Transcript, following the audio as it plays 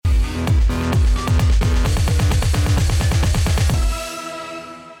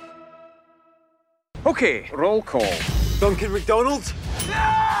Okay, roll call. Duncan McDonald.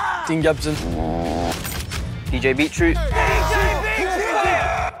 Dean Gibson. DJ Beetroot.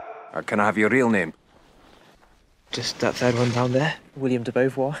 Can I have your real name? Just that third one down there. William de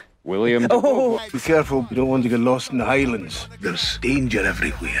Beauvoir. William. Be careful, you don't want to get lost in the Highlands. There's danger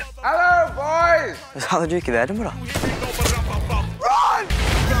everywhere. Hello, boys! Is that the Duke of Edinburgh? Run!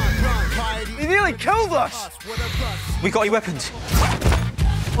 He nearly killed us! We got your weapons.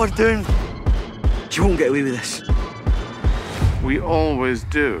 We're doomed. You won't get away with this. We always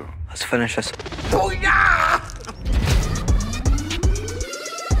do. Let's finish this. Oh, yeah!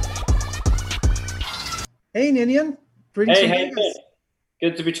 Hey, Ninian. Greetings Hey, from hey, Vegas.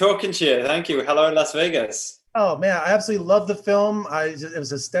 good to be talking to you. Thank you. Hello in Las Vegas. Oh, man, I absolutely love the film. It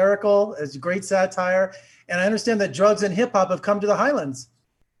was hysterical. It's great satire. And I understand that drugs and hip-hop have come to the Highlands.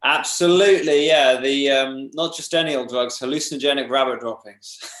 Absolutely, yeah. The not just any old drugs, hallucinogenic rabbit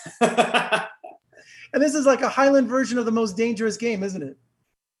droppings. And this is like a Highland version of The Most Dangerous Game, isn't it?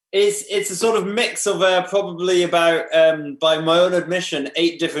 It's a sort of mix of probably about, by my own admission,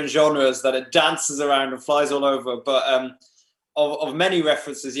 8 different genres that it dances around and flies all over. But of many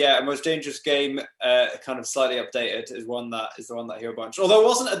references, yeah, A Most Dangerous Game, kind of slightly updated, is the one that I hear a bunch. Although it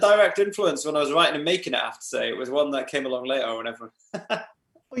wasn't a direct influence when I was writing and making it, I have to say. It was one that came along later or whenever.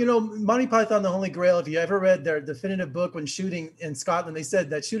 Well, you know, Monty Python, The Holy Grail, if you ever read their definitive book when shooting in Scotland, they said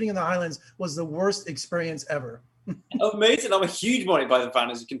that shooting in the Highlands was the worst experience ever. Amazing. I'm a huge Monty Python fan,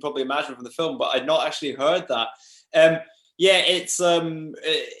 as you can probably imagine from the film, but I'd not actually heard that. Yeah, it's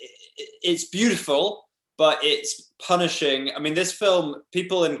beautiful, but it's punishing. I mean, this film,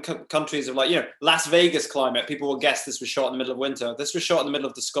 people in countries of Las Vegas climate, people will guess this was shot in the middle of winter. This was shot in the middle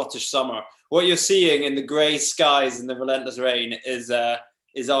of the Scottish summer. What you're seeing in the grey skies and the relentless rain is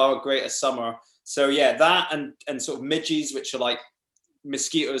our greatest summer. So yeah, that and sort of midges, which are like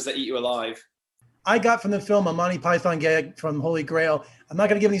mosquitoes that eat you alive. I got from the film a Monty Python gag from Holy Grail. I'm not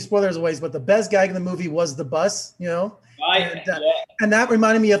going to give any spoilers away, but the best gag in the movie was the bus, you know? Right. And that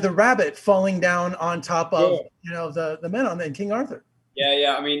reminded me of the rabbit falling down on top of, the men on King Arthur.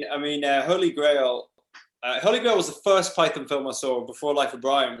 Yeah. I mean, Holy Grail. Holy Grail was the first Python film I saw before Life of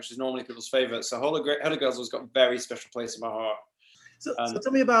Brian, which is normally people's favorite. So Holy Grail's always got a very special place in my heart. So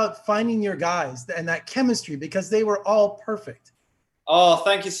tell me about finding your guys and that chemistry, because they were all perfect. Oh,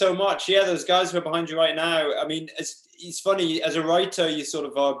 thank you so much. Yeah, those guys who are behind you right now. I mean, it's funny, as a writer, you sort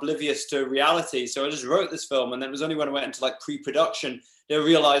of are oblivious to reality. So I just wrote this film, and then it was only when I went into pre-production that I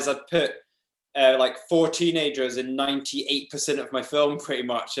realized I'd put 4 teenagers in 98% of my film, pretty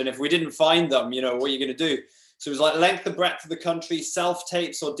much. And if we didn't find them, what are you going to do? So it was like length and breadth of the country,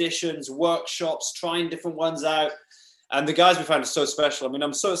 self-tapes, auditions, workshops, trying different ones out. And the guys we found are so special. I mean,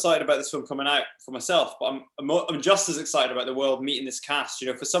 I'm so excited about this film coming out for myself, but I'm just as excited about the world meeting this cast.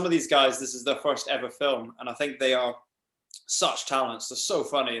 For some of these guys, this is their first ever film, and I think they are such talents. They're so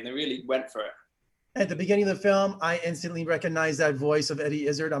funny, and they really went for it. At the beginning of the film, I instantly recognized that voice of Eddie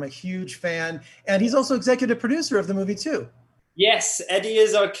Izzard. I'm a huge fan, and he's also executive producer of the movie too. Yes, Eddie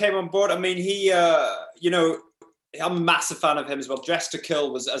Izzard came on board. I mean, he, I'm a massive fan of him as well. Dress to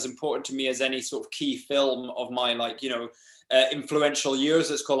Kill was as important to me as any sort of key film of my influential years,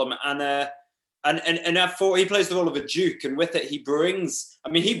 let's call them. And therefore he plays the role of a duke, and with it he brings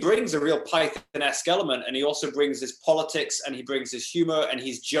a real Python-esque element, and he also brings his politics, and he brings his humor, and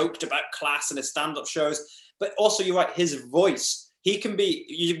he's joked about class in his stand-up shows. But also, you're right, his voice. He can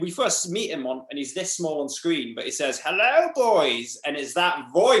be, we first meet him and he's this small on screen, but he says, "Hello, boys." And it's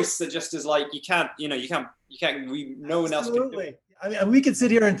that voice that just is like, no one else can do it. I mean, we could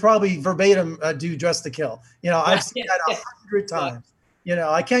sit here and probably verbatim do Dress to Kill. I've seen that 100 times.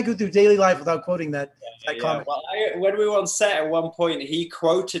 I can't go through daily life without quoting that comment. Well, when we were on set at one point, he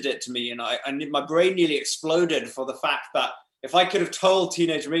quoted it to me, and my brain nearly exploded for the fact that if I could have told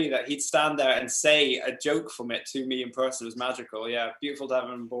teenage me that he'd stand there and say a joke from it to me in person, it was magical. Yeah, beautiful to have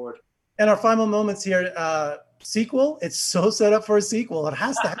him on board. And our final moments here, sequel, it's so set up for a sequel. It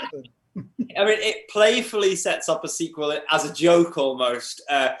has to happen. I mean, it playfully sets up a sequel as a joke almost.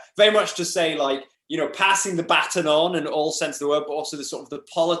 Very much to say, passing the baton on in all sense of the word, but also the sort of the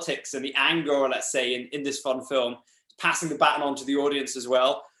politics and the anger, let's say, in this fun film, passing the baton on to the audience as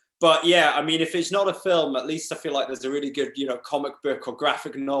well. But yeah, I mean, if it's not a film, at least I feel like there's a really good, comic book or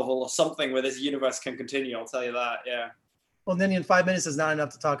graphic novel or something where this universe can continue. I'll tell you that, yeah. Well, Ninian, 5 minutes is not enough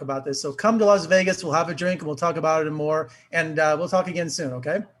to talk about this. So come to Las Vegas, we'll have a drink, and we'll talk about it and more. And we'll talk again soon,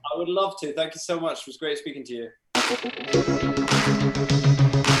 okay? I would love to. Thank you so much. It was great speaking to you.